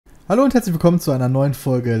Hallo und herzlich willkommen zu einer neuen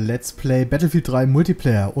Folge Let's Play Battlefield 3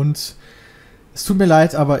 Multiplayer. Und es tut mir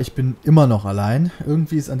leid, aber ich bin immer noch allein.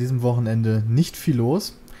 Irgendwie ist an diesem Wochenende nicht viel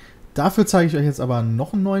los. Dafür zeige ich euch jetzt aber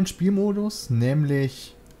noch einen neuen Spielmodus,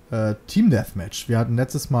 nämlich Team Deathmatch. Wir hatten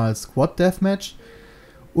letztes Mal Squad Deathmatch.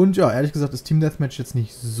 Und ja, ehrlich gesagt ist Team Deathmatch jetzt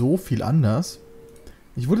nicht so viel anders.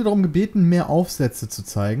 Ich wurde darum gebeten, mehr Aufsätze zu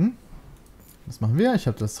zeigen. Was machen wir? Ich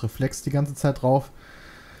habe das Reflex die ganze Zeit drauf.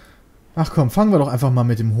 Ach komm, fangen wir doch einfach mal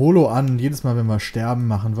mit dem Holo an. Jedes Mal, wenn wir sterben,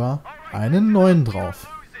 machen wir einen neuen drauf.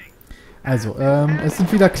 Also, es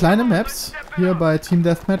sind wieder kleine Maps hier bei Team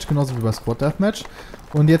Deathmatch, genauso wie bei Squad Deathmatch.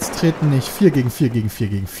 Und jetzt treten nicht 4 gegen 4 gegen 4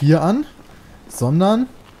 gegen 4 an, sondern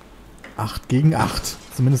 8 gegen 8.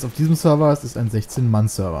 Zumindest auf diesem Server, es ist ein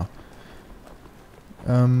 16-Mann-Server.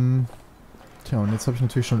 Tja, und jetzt habe ich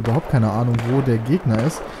natürlich schon überhaupt keine Ahnung, wo der Gegner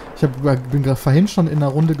ist. Ich bin gerade vorhin schon in einer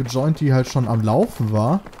Runde gejoint, die halt schon am Laufen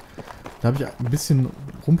war. Da habe ich ein bisschen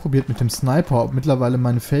rumprobiert mit dem Sniper, ob mittlerweile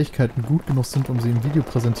meine Fähigkeiten gut genug sind, um sie im Video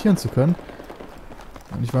präsentieren zu können.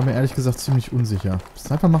 Und ich war mir ehrlich gesagt ziemlich unsicher.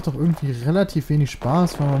 Sniper macht doch irgendwie relativ wenig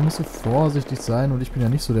Spaß, weil man muss so vorsichtig sein. Und ich bin ja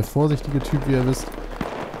nicht so der vorsichtige Typ, wie ihr wisst.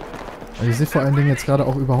 Aber ich sehe vor allen Dingen jetzt gerade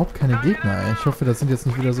auch überhaupt keine Gegner, ey. Ich hoffe, das sind jetzt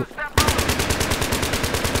nicht wieder so...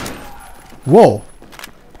 Wow!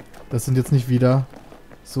 Das sind jetzt nicht wieder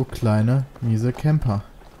so kleine, miese Camper.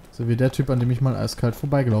 So wie der Typ, an dem ich mal eiskalt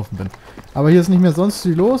vorbeigelaufen bin. Aber hier ist nicht mehr sonst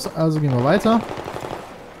viel los, also gehen wir weiter.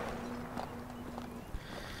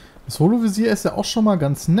 Das Holovisier ist ja auch schon mal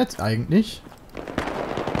ganz nett eigentlich.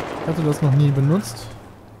 Ich hatte das noch nie benutzt.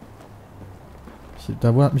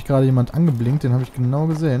 Da hat mich gerade jemand angeblinkt, den habe ich genau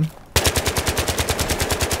gesehen.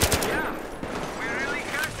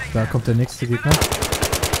 Da kommt der nächste Gegner.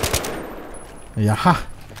 Ja,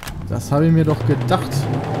 das habe ich mir doch gedacht.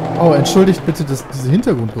 Oh, entschuldigt bitte diese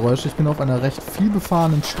Hintergrundgeräusche. Ich bin auf einer recht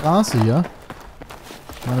vielbefahrenen Straße hier.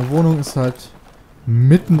 Meine Wohnung ist halt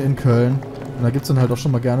mitten in Köln. Und da gibt es dann halt auch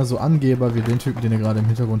schon mal gerne so Angeber wie den Typen, den ihr gerade im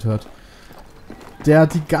Hintergrund hört. Der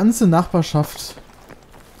die ganze Nachbarschaft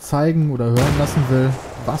zeigen oder hören lassen will,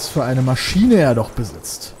 was für eine Maschine er doch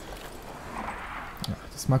besitzt. Ja,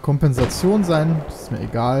 das mag Kompensation sein, das ist mir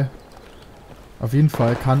egal. Auf jeden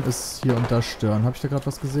Fall kann es hier und da stören. Habe ich da gerade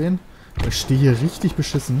was gesehen? Ich stehe hier richtig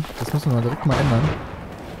beschissen. Das müssen wir direkt mal ändern.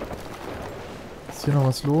 Ist hier noch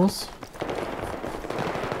was los?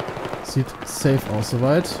 Sieht safe aus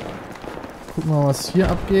soweit. Gucken wir mal, was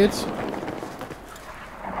hier abgeht.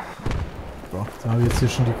 So, da habe ich jetzt hier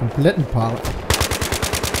schon die kompletten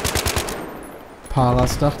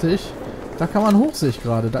Paras, dachte ich. Da kann man hoch, sehe ich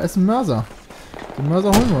gerade. Da ist ein Mörser. Den Mörser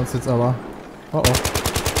holen wir uns jetzt aber. Oh oh.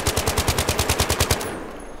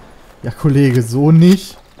 Ja, Kollege, so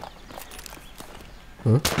nicht.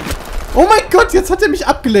 Hä? Oh mein Gott, jetzt hat er mich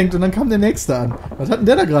abgelenkt und dann kam der nächste an. Was hat denn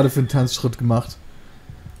der da gerade für einen Tanzschritt gemacht?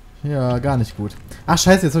 Ja, gar nicht gut. Ach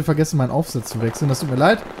scheiße, jetzt habe ich vergessen, meinen Aufsatz zu wechseln. Das tut mir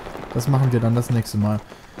leid. Das machen wir dann das nächste Mal.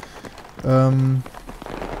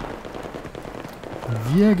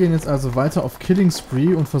 Wir gehen jetzt also weiter auf Killing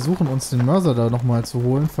Spree und versuchen uns den Mörser da nochmal zu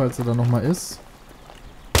holen, falls er da nochmal ist.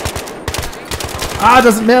 Ah,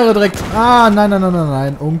 das sind mehrere direkt. Ah, nein, nein, nein, nein,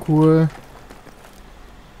 nein. Uncool.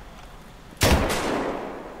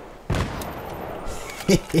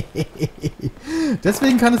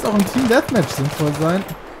 Deswegen kann es auch im Team Deathmatch sinnvoll sein.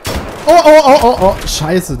 Oh, oh, oh, oh, oh.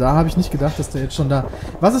 Scheiße, da habe ich nicht gedacht, dass der jetzt schon da...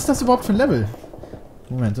 Was ist das überhaupt für ein Level?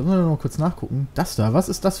 Moment, da müssen wir noch kurz nachgucken. Das da, was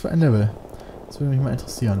ist das für ein Level? Das würde mich mal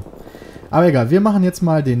interessieren. Aber egal, wir machen jetzt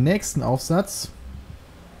mal den nächsten Aufsatz.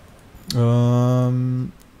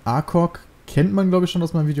 ACOG kennt man, glaube ich, schon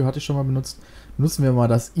aus meinem Video, hatte ich schon mal benutzt. Benutzen wir mal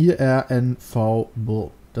das IRNV.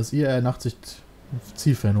 Das IR-80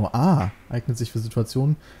 Zielfernrohr. Ah, eignet sich für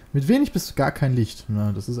Situationen mit wenig bis gar kein Licht.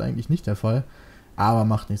 Na, das ist eigentlich nicht der Fall. Aber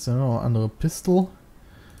macht nichts. Dann haben wir noch eine andere Pistol.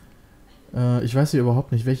 Ich weiß hier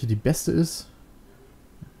überhaupt nicht, welche die beste ist.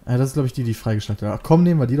 Das ist, glaube ich, die ich freigeschaltet habe. Komm,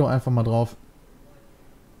 nehmen wir die doch einfach mal drauf.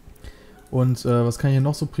 Und was kann ich hier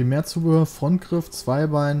noch so? Primärzubehör, Frontgriff,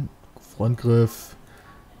 Zweibein, Frontgriff,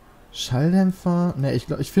 Schalldämpfer. Ne,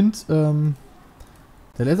 ich finde,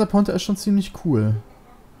 der Laserpointer ist schon ziemlich cool.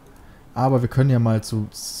 Aber wir können ja mal zu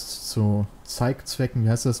Zeigzwecken, wie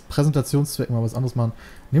heißt das? Präsentationszwecken mal was anderes machen.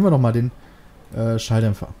 Nehmen wir doch mal den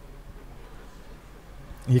Schalldämpfer.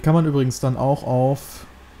 Hier kann man übrigens dann auch auf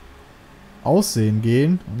Aussehen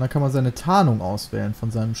gehen. Und dann kann man seine Tarnung auswählen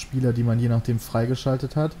von seinem Spieler, die man je nachdem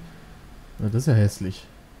freigeschaltet hat. Ja, das ist ja hässlich.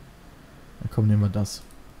 Na komm, nehmen wir das.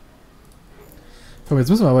 Komm, jetzt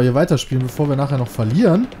müssen wir aber hier weiterspielen, bevor wir nachher noch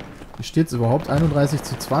verlieren. Wie steht es überhaupt?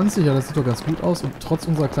 31:20. Ja, das sieht doch ganz gut aus. Und trotz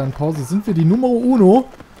unserer kleinen Pause sind wir die Numero Uno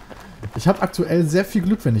Ich habe aktuell sehr viel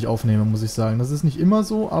Glück, wenn ich aufnehme, muss ich sagen. Das ist nicht immer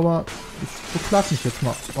so, aber ich beklage mich jetzt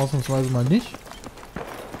mal ausnahmsweise mal nicht.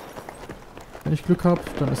 Wenn ich Glück habe,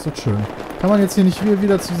 dann ist das schön. Kann man jetzt hier nicht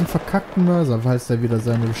wieder zu diesem verkackten Mörser, falls der wieder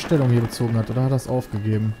seine Bestellung hier bezogen hat, oder hat er es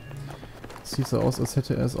aufgegeben? Das sieht so aus, als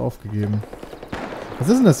hätte er es aufgegeben. Was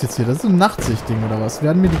ist denn das jetzt hier? Das ist ein Nachtsichtding oder was?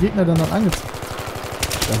 Werden mir die Gegner dann angezeigt?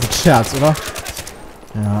 Das ist ein Scherz, oder?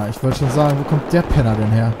 Ja, ich wollte schon sagen, wo kommt der Penner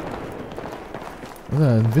denn her? Das ist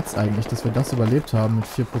ja ein Witz eigentlich, dass wir das überlebt haben mit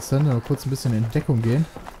 4%. Mal kurz ein bisschen in Deckung gehen.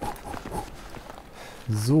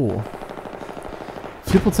 So.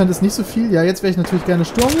 4% ist nicht so viel. Ja, jetzt wäre ich natürlich gerne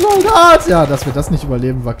Sturmsoldat. Ja, dass wir das nicht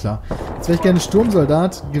überleben, war klar. Jetzt wäre ich gerne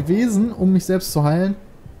Sturmsoldat gewesen, um mich selbst zu heilen.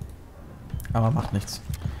 Aber macht nichts.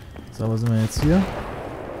 So, wo sind wir jetzt hier?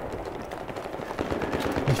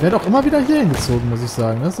 Ich werde auch immer wieder hier hingezogen, muss ich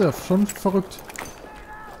sagen. Das ist ja schon verrückt.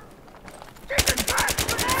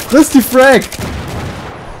 Friss die Frag!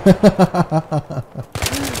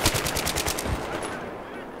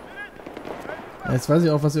 Jetzt weiß ich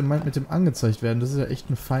auch, was ihr meint mit dem angezeigt werden. Das ist ja echt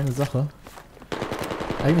eine feine Sache.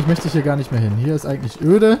 Eigentlich möchte ich hier gar nicht mehr hin. Hier ist eigentlich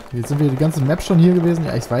öde. Jetzt sind wir die ganze Map schon hier gewesen.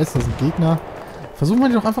 Ja, ich weiß, das sind Gegner. Versuchen wir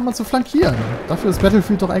die doch einfach mal zu flankieren. Dafür ist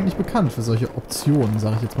Battlefield doch eigentlich bekannt, für solche Optionen,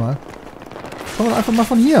 sage ich jetzt mal. Kommen wir einfach mal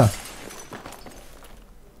von hier.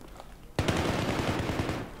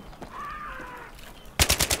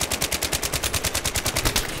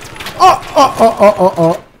 Oh, oh, oh, oh, oh,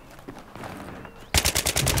 oh.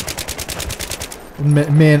 Und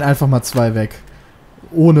mähen einfach mal 2 weg.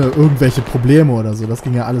 Ohne irgendwelche Probleme oder so. Das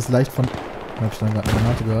ging ja alles leicht von... Hab ich dann gerade eine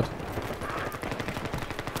Granate gehört.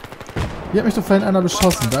 Hier hat mich doch vorhin einer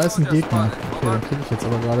beschossen. Da ist ein Gegner. Okay, den kriege ich jetzt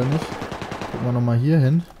aber gerade nicht. Gucken wir nochmal hier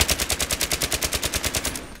hin.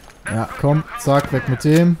 Ja, komm. Zack, weg mit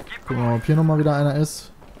dem. Gucken wir mal, ob hier nochmal wieder einer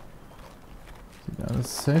ist. Sieht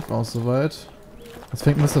alles safe aus soweit. Jetzt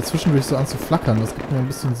fängt mir das dazwischendurch so an zu flackern. Das gibt mir ein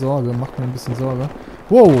bisschen Sorge. Macht mir ein bisschen Sorge.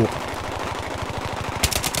 Wow!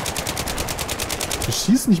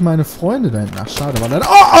 Beschieß nicht meine Freunde da hinten. Ach, schade. War leider...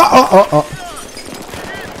 Oh, oh, oh, oh, oh!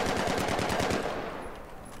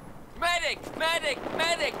 Medic, medic,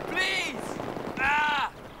 medic, please! Ah!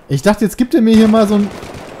 Ich dachte, jetzt gibt er mir hier mal so ein...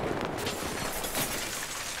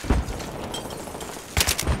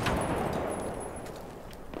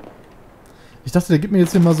 Ich dachte, der gibt mir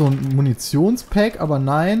jetzt hier mal so ein Munitionspack, aber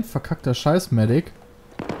nein, verkackter Scheiß-Medic.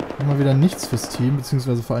 Immer wieder nichts fürs Team,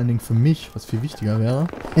 beziehungsweise vor allen Dingen für mich, was viel wichtiger wäre.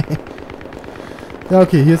 Ja,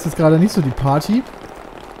 okay, hier ist jetzt gerade nicht so die Party.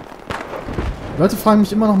 Leute fragen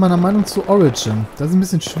mich immer nach meiner Meinung zu Origin. Das ist ein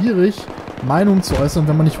bisschen schwierig, Meinungen zu äußern,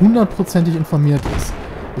 wenn man nicht hundertprozentig informiert ist.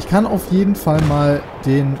 Ich kann auf jeden Fall mal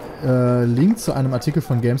den Link zu einem Artikel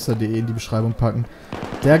von Gamestar.de in die Beschreibung packen,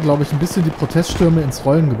 der, glaube ich, ein bisschen die Proteststürme ins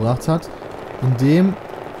Rollen gebracht hat. In dem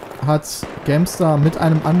hat Gamestar mit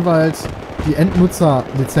einem Anwalt die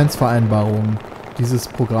Endnutzer-Lizenzvereinbarungen dieses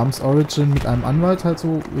Programms Origin mit einem Anwalt halt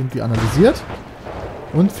so irgendwie analysiert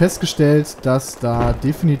und festgestellt, dass da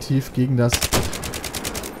definitiv gegen das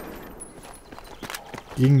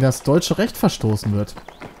deutsche Recht verstoßen wird.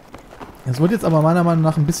 Es wurde jetzt aber meiner Meinung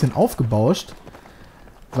nach ein bisschen aufgebauscht,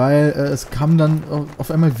 weil es kamen dann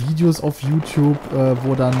auf einmal Videos auf YouTube,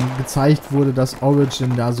 wo dann gezeigt wurde, dass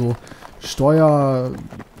Origin da so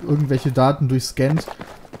irgendwelche Daten durchscannt.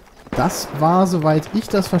 Das war, soweit ich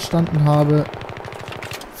das verstanden habe,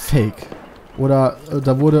 Fake. Oder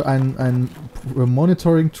da wurde ein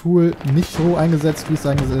Monitoring-Tool nicht so eingesetzt, wie es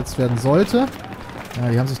eingesetzt werden sollte. Ja,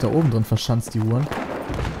 die haben sich da oben drin verschanzt, die Uhren.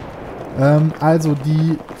 Also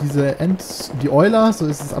die Euler, so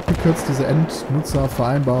ist es abgekürzt, diese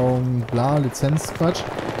Endnutzervereinbarung, bla, Lizenzquatsch,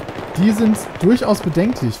 die sind durchaus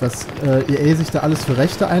bedenklich, was EA sich da alles für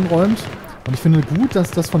Rechte einräumt. Und ich finde gut,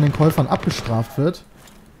 dass das von den Käufern abgestraft wird.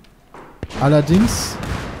 Allerdings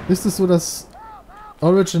ist es so, dass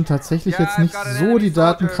Origin tatsächlich jetzt nicht so die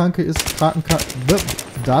Datenkrake ist,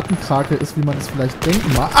 wie man es vielleicht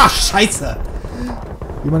denken mag. Ach, scheiße!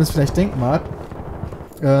 Wie man es vielleicht denken mag.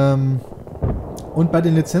 Und bei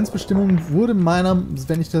den Lizenzbestimmungen wurde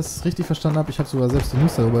wenn ich das richtig verstanden habe, ich habe sogar selbst die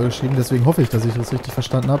News darüber geschrieben, deswegen hoffe ich, dass ich das richtig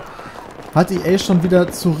verstanden habe, hat EA schon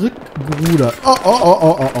wieder zurückgerudert.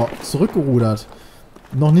 Zurückgerudert.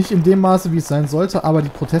 Noch nicht in dem Maße, wie es sein sollte, aber die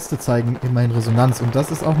Proteste zeigen immerhin Resonanz. Und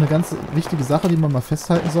das ist auch eine ganz wichtige Sache, die man mal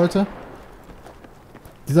festhalten sollte.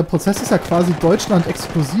 Dieser Prozess ist ja quasi Deutschland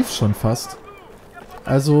exklusiv schon fast.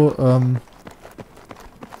 Also,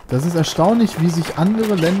 das ist erstaunlich, wie sich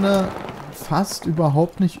andere Länder fast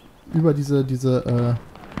überhaupt nicht über diese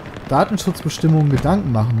Datenschutzbestimmungen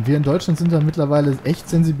Gedanken machen. Wir in Deutschland sind da mittlerweile echt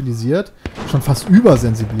sensibilisiert, schon fast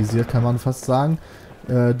übersensibilisiert, kann man fast sagen,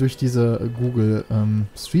 durch diese Google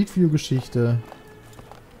Street View Geschichte.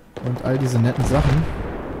 Und all diese netten Sachen.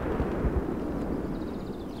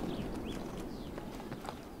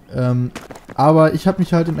 Aber ich habe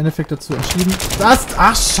mich halt im Endeffekt dazu entschieden, dass...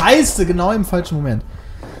 Ach, scheiße, genau im falschen Moment.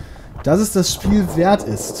 Dass es das Spiel wert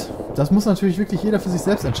ist. Das muss natürlich wirklich jeder für sich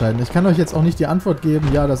selbst entscheiden. Ich kann euch jetzt auch nicht die Antwort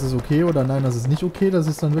geben, ja, das ist okay oder nein, das ist nicht okay. Das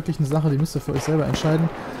ist dann wirklich eine Sache, die müsst ihr für euch selber entscheiden.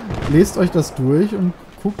 Lest euch das durch und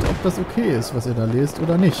guckt, ob das okay ist, was ihr da lest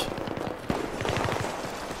oder nicht.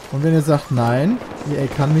 Und wenn ihr sagt, nein, EA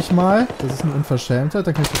kann mich mal, das ist eine Unverschämtheit,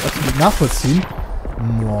 dann kann ich das absolut nachvollziehen.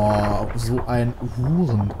 Boah, so ein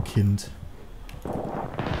Hurenkind.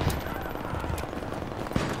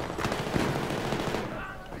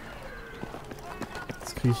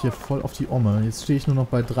 Jetzt kriege ich hier voll auf die Omme. Jetzt stehe ich nur noch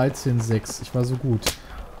bei 13,6. Ich war so gut.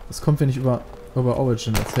 Das kommt, wenn ich über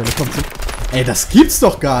Origin erzähle. Kommt so. Ey, das gibt's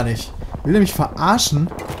doch gar nicht. Will er mich verarschen?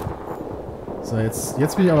 So, jetzt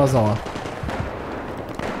bin ich aber sauer.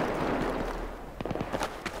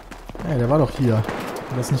 Ey, der war doch hier. Hat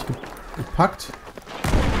das nicht gepackt?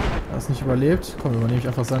 Hat das nicht überlebt? Komm, übernehme ich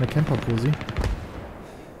einfach seine Camper-Posi.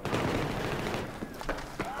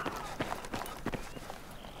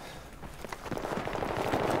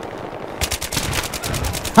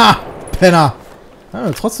 Ha! Penner!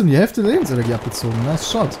 Ja, trotzdem die Hälfte der Lebensenergie abgezogen. Nice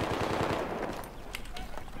Shot.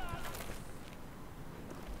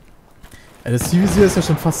 Ey, das Zielvisier ist ja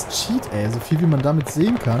schon fast Cheat, ey. So viel wie man damit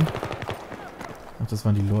sehen kann. Ach, das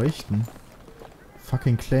waren die Leuchten.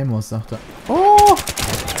 Fucking Claymores, sagt er. Oh!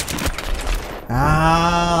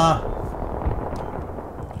 Ah!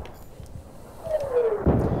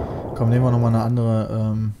 Komm, nehmen wir nochmal eine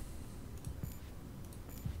andere,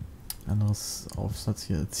 anderes Aufsatz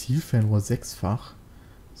hier. Zielfernrohr 6-fach.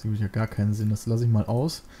 Das gibt ja gar keinen Sinn. Das lasse ich mal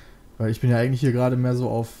aus. Weil ich bin ja eigentlich hier gerade mehr so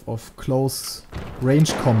auf Close Range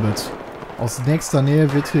Combat. Aus nächster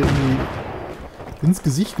Nähe wird hier ins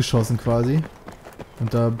Gesicht geschossen quasi.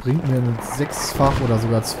 Und da bringt mir ein 6-fach oder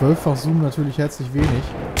sogar 12-fach Zoom natürlich herzlich wenig.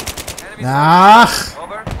 Ach!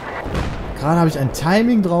 Gerade habe ich ein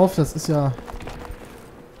Timing drauf, das ist ja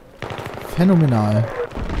phänomenal.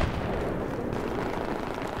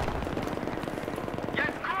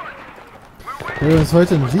 Ich habe übrigens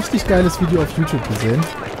heute ein richtig geiles Video auf YouTube gesehen.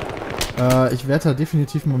 Ich werde da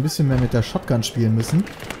definitiv mal ein bisschen mehr mit der Shotgun spielen müssen.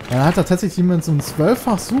 Da hat da tatsächlich jemand so einen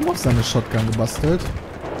 12-fach Zoom auf seine Shotgun gebastelt.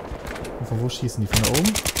 Und von wo schießen die? Von da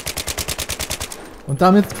oben? Und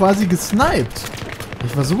damit quasi gesniped.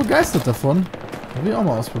 Ich war so begeistert davon. Will ich auch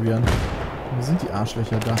mal ausprobieren. Wo sind die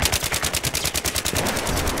Arschlöcher da?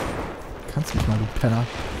 Kannst mich mal, du Penner.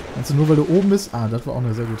 Meinst du nur, weil du oben bist? Ah, das war auch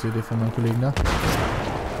eine sehr gute Idee von meinem Kollegen da.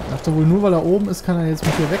 Ich dachte wohl, nur weil er oben ist, kann er jetzt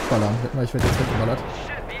mit hier wegballern. Ich werde jetzt weggeballert.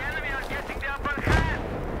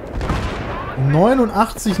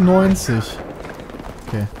 89,90.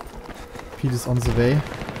 Okay. Piet ist on the way.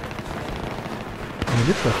 Mir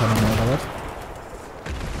gibt gar keiner mehr, oder was?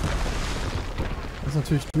 Das ist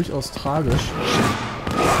natürlich durchaus tragisch.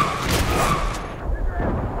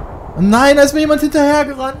 Nein, da ist mir jemand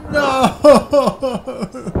hinterhergerannt.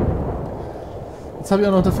 Jetzt habe ich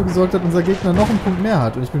auch noch dafür gesorgt, dass unser Gegner noch einen Punkt mehr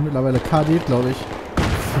hat. Und ich bin mittlerweile KD, glaube ich.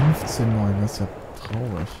 15,9. Das ist ja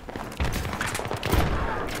traurig.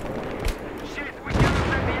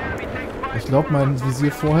 Ich glaube, mein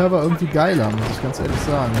Visier vorher war irgendwie geiler, muss ich ganz ehrlich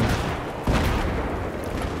sagen.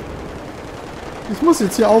 Ich muss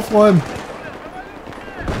jetzt hier aufräumen.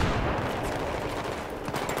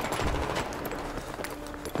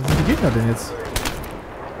 Wo sind die Gegner denn jetzt?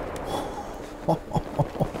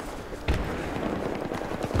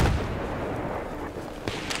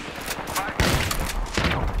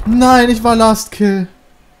 Nein, ich war Last Kill.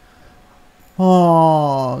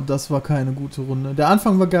 Oh, das war keine gute Runde. Der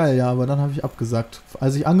Anfang war geil, ja, aber dann habe ich abgesagt.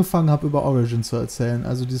 Als ich angefangen habe, über Origin zu erzählen.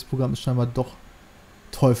 Also dieses Programm ist scheinbar doch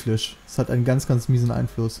teuflisch. Es hat einen ganz, ganz miesen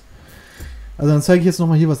Einfluss. Also dann zeige ich jetzt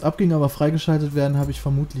nochmal hier, was abging, aber freigeschaltet werden habe ich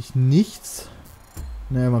vermutlich nichts.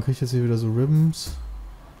 Naja, man kriegt jetzt hier wieder so Ribbons.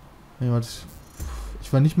 Nee,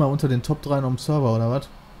 ich war nicht mal unter den Top 3 am Server, oder was?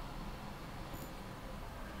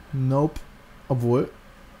 Nope. Obwohl,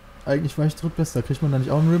 eigentlich war ich drittbester. Kriegt man da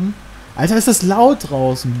nicht auch einen Ribbon? Alter, ist das laut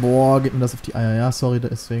draußen. Boah, geht mir das auf die Eier. Ja, sorry,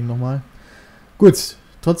 deswegen nochmal. Gut,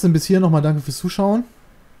 trotzdem bis hier nochmal danke fürs Zuschauen.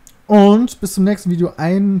 Und bis zum nächsten Video.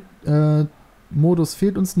 Ein Modus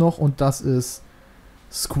fehlt uns noch und das ist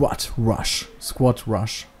Squad Rush. Squad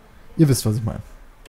Rush. Ihr wisst, was ich meine.